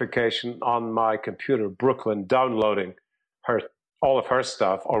notification on my computer, Brooklyn downloading all of her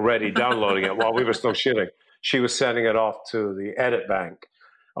stuff, already downloading it while we were still shooting. She was sending it off to the edit bank,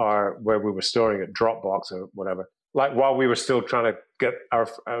 or where we were storing it, Dropbox or whatever. While we were still trying to get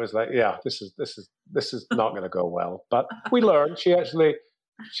I was like, yeah, this is not going to go well. But we learned. She actually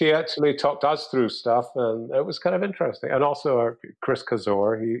talked us through stuff, and it was kind of interesting. And also our Chris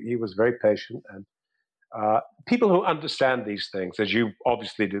Kazor, he was very patient, and people who understand these things, as you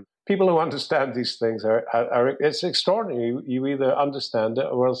obviously do, people who understand these things are it's extraordinary. You either understand it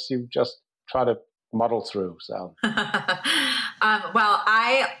or else you just try to muddle through. So, well,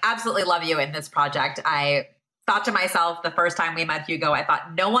 I absolutely love you in this project. I thought to myself the first time we met Hugo, I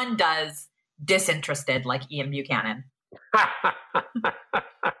thought no one does disinterested like Ian Buchanan.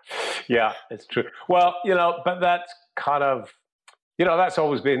 Yeah, it's true. Well, but that's kind of, that's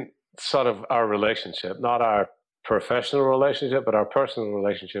always been sort of our relationship, not our professional relationship, but our personal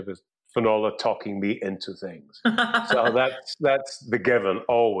relationship is Finola talking me into things. So that's the given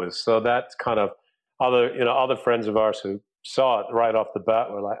always. So that's kind of other friends of ours who saw it right off the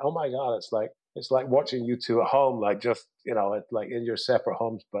bat were like, oh my God, it's like watching you two at home, like just, it's like in your separate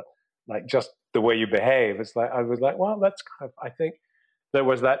homes, but like just the way you behave. It's like, I was like, well, that's kind of, I think there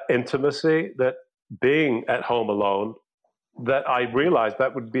was that intimacy that being at home alone that I realized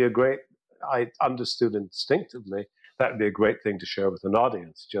that would be I understood instinctively that would be a great thing to share with an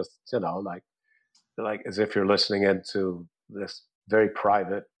audience. Just, like as if you're listening into this very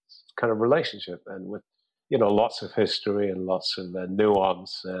private kind of relationship and with, lots of history and lots of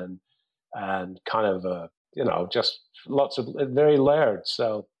nuance and kind of, just lots of very layered.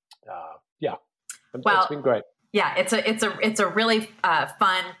 So, yeah, it's been great. Yeah, it's a really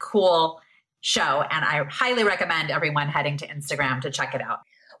fun, cool show, and I highly recommend everyone heading to Instagram to check it out.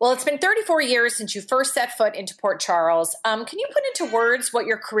 Well, it's been 34 years since you first set foot into Port Charles. Can you put into words what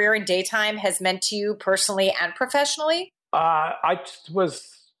your career in daytime has meant to you personally and professionally? I was,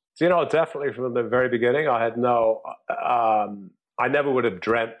 definitely from the very beginning, I had I never would have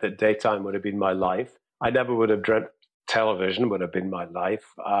dreamt that daytime would have been my life. I never would have dreamt television would have been my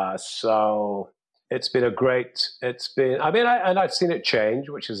life. So it's been I've seen it change,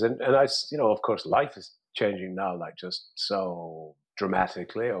 of course, life is changing now, like just so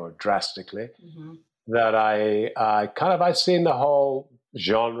dramatically or drastically, that I've seen the whole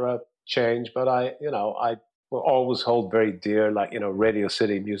genre change, but I will always hold very dear, like, Radio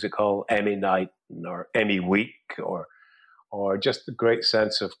City Music Hall, Emmy night or Emmy week, or just a great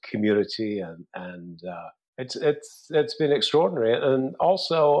sense of community and it's been extraordinary. And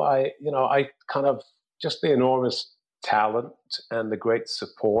also I kind of just the enormous talent and the great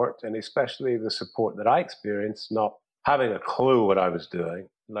support, and especially the support that I experienced, not having a clue what I was doing,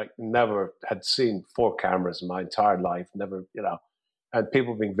 like never had seen 4 cameras in my entire life, never, and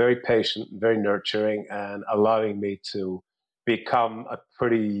people being very patient and very nurturing and allowing me to become a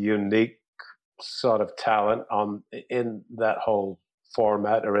pretty unique sort of talent in that whole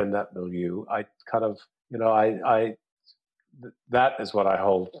format or in that milieu. I kind of, that is what I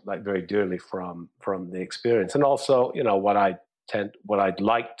hold like very dearly from the experience. And also, what I'd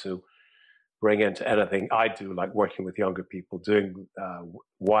like to bring into anything I do, like working with younger people, doing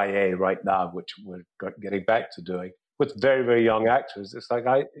YA right now, which we're getting back to doing with very, very young actors. It's like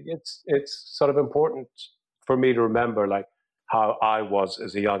it's sort of important for me to remember like how I was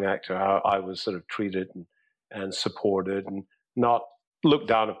as a young actor, how I was sort of treated and supported and not looked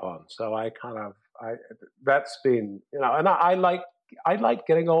down upon. So that's been, and I like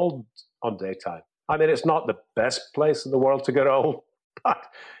getting old on daytime. I mean, it's not the best place in the world to get old, but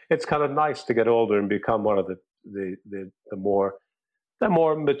it's kind of nice to get older and become one of the more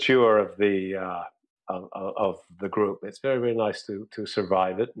mature of the group. It's very, very nice to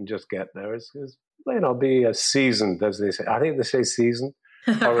survive it and just get there. It's be a seasoned, as they say. I think they say seasoned.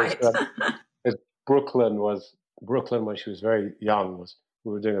 Right. Brooklyn when she was very young.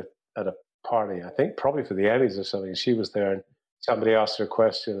 We were doing it at a party, I think probably for the Emmys or something. She was there, and somebody asked her a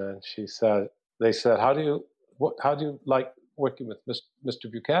question, and they said, how do you like working with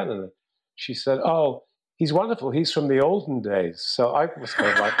Mr. Buchanan? And she said, oh, he's wonderful. He's from the olden days. So I was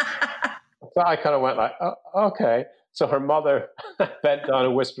kind of like, I kind of went like, oh, okay. So her mother bent down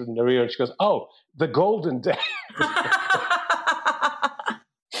and whispered in her ear, and she goes, oh, the golden days.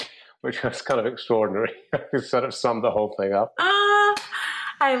 Which was kind of extraordinary. It sort of summed the whole thing up.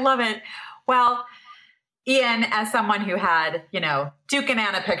 I love it. Well, Ian, as someone who had, Duke and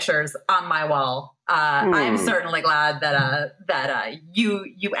Anna pictures on my wall, I am certainly glad that you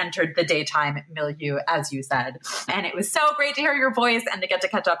entered the daytime milieu, as you said. And it was so great to hear your voice and to get to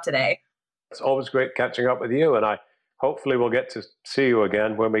catch up today. It's always great catching up with you, and I hopefully will get to see you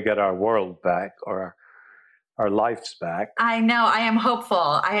again when we get our world back or our lives back. I know. I am hopeful.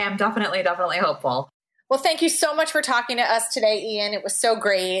 I am definitely hopeful. Well, thank you so much for talking to us today, Ian. It was so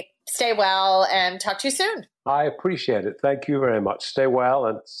great. Stay well and talk to you soon. I appreciate it. Thank you very much. Stay well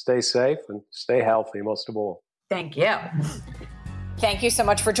and stay safe and stay healthy, most of all. Thank you. Thank you so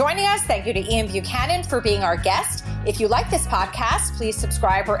much for joining us. Thank you to Ian Buchanan for being our guest. If you like this podcast, please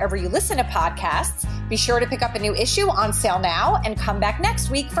subscribe wherever you listen to podcasts. Be sure to pick up a new issue on sale now and come back next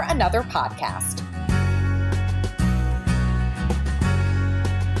week for another podcast.